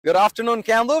Good afternoon,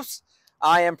 Kamloops.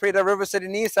 I am Preet River City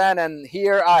Nissan, and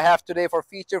here I have today for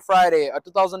Feature Friday a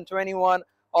 2021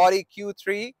 Audi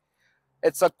Q3.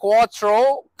 It's a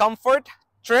Quattro Comfort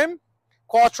trim.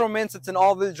 Quattro means it's an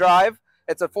all-wheel drive.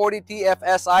 It's a 40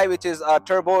 TFSI, which is a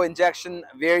turbo injection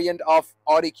variant of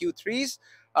Audi Q3s.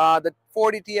 The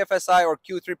 40 TFSI or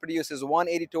Q3 produces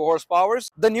 182 horsepower.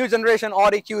 The new generation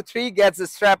Audi Q3 gets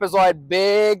this trapezoid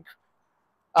big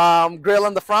grill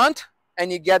on the front,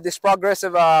 and you get this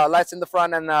progressive lights in the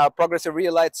front and progressive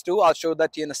rear lights too. I'll show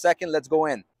that to you in a second. Let's go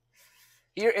in.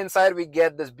 Here inside we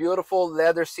get this beautiful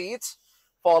leather seats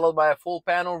followed by a full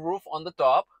panel roof on the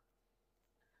top.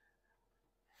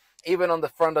 Even on the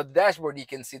front of the dashboard you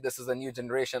can see this is a new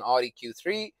generation Audi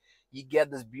Q3. You get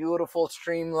this beautiful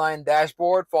streamlined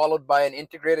dashboard followed by an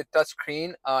integrated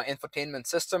touchscreen infotainment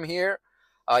system here.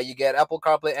 You get Apple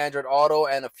CarPlay, Android Auto,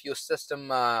 and a few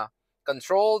system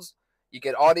controls. You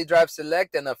get Audi Drive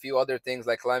Select and a few other things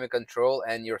like climate control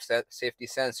and your safety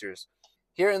sensors.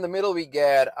 Here in the middle we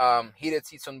get heated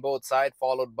seats on both sides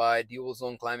followed by dual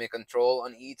zone climate control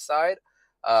on each side.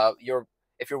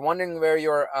 If you're wondering where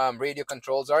your radio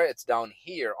controls are, it's down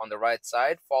here on the right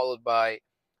side followed by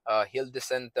hill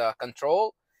descent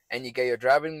control, and you get your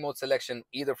driving mode selection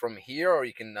either from here or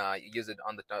you can use it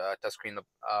on the touchscreen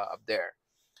up there.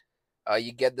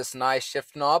 You get this nice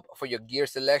shift knob for your gear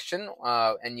selection,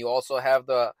 and you also have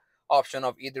the option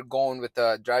of either going with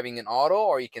driving in auto,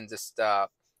 or you can just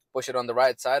push it on the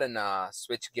right side and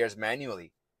switch gears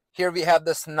manually. Here we have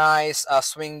this nice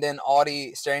swinged in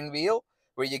Audi steering wheel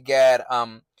where you get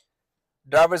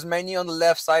driver's menu on the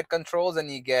left side controls,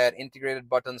 and you get integrated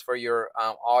buttons for your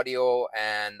audio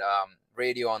and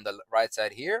radio on the right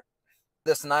side here.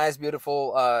 This nice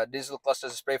beautiful digital cluster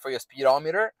display for your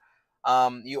speedometer.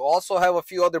 You also have a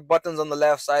few other buttons on the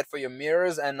left side for your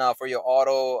mirrors and for your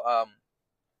auto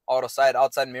side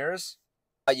outside mirrors.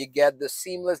 You get the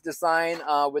seamless design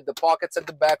with the pockets at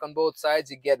the back on both sides.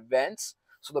 You get vents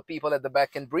so the people at the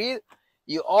back can breathe.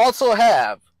 You also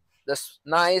have this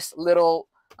nice little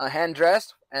hand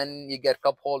rest, and you get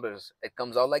cup holders. It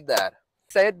comes out like that.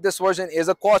 This version is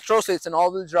a Quattro, so it's an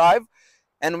all-wheel drive.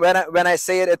 And when I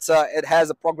say it has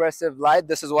a progressive light,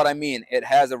 this is what I mean. It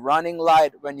has a running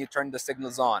light when you turn the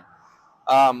signals on.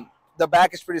 The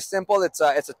back is pretty simple. It's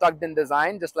a tucked-in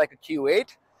design, just like a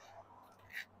Q8.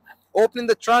 Opening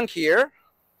the trunk here.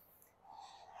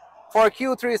 For a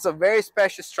Q3, it's a very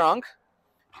spacious trunk.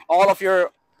 All of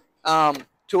your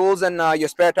tools and your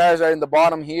spare tires are in the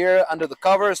bottom here under the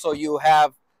cover, so you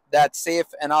have that safe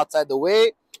and outside the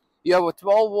way. You have a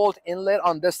 12-volt inlet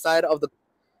on this side of the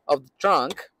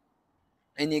trunk,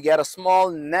 and you get a small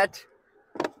net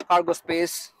cargo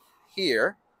space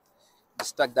here.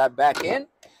 Just tuck that back in.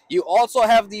 You also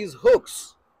have these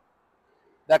hooks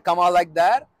that come out like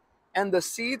that, and the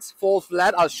seats fold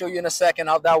flat. I'll show you in a second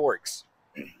how that works.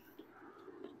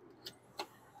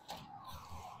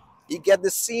 You get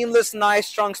this seamless nice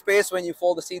trunk space when you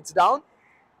fold the seats down.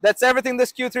 That's everything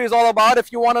this Q3 is all about.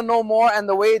 If you want to know more and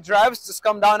the way it drives, just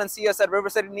come down and see us at River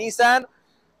City Nissan.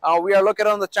 We are located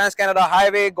on the Trans-Canada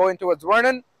Highway going towards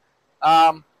Vernon.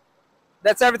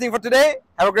 That's everything for today.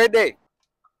 Have a great day.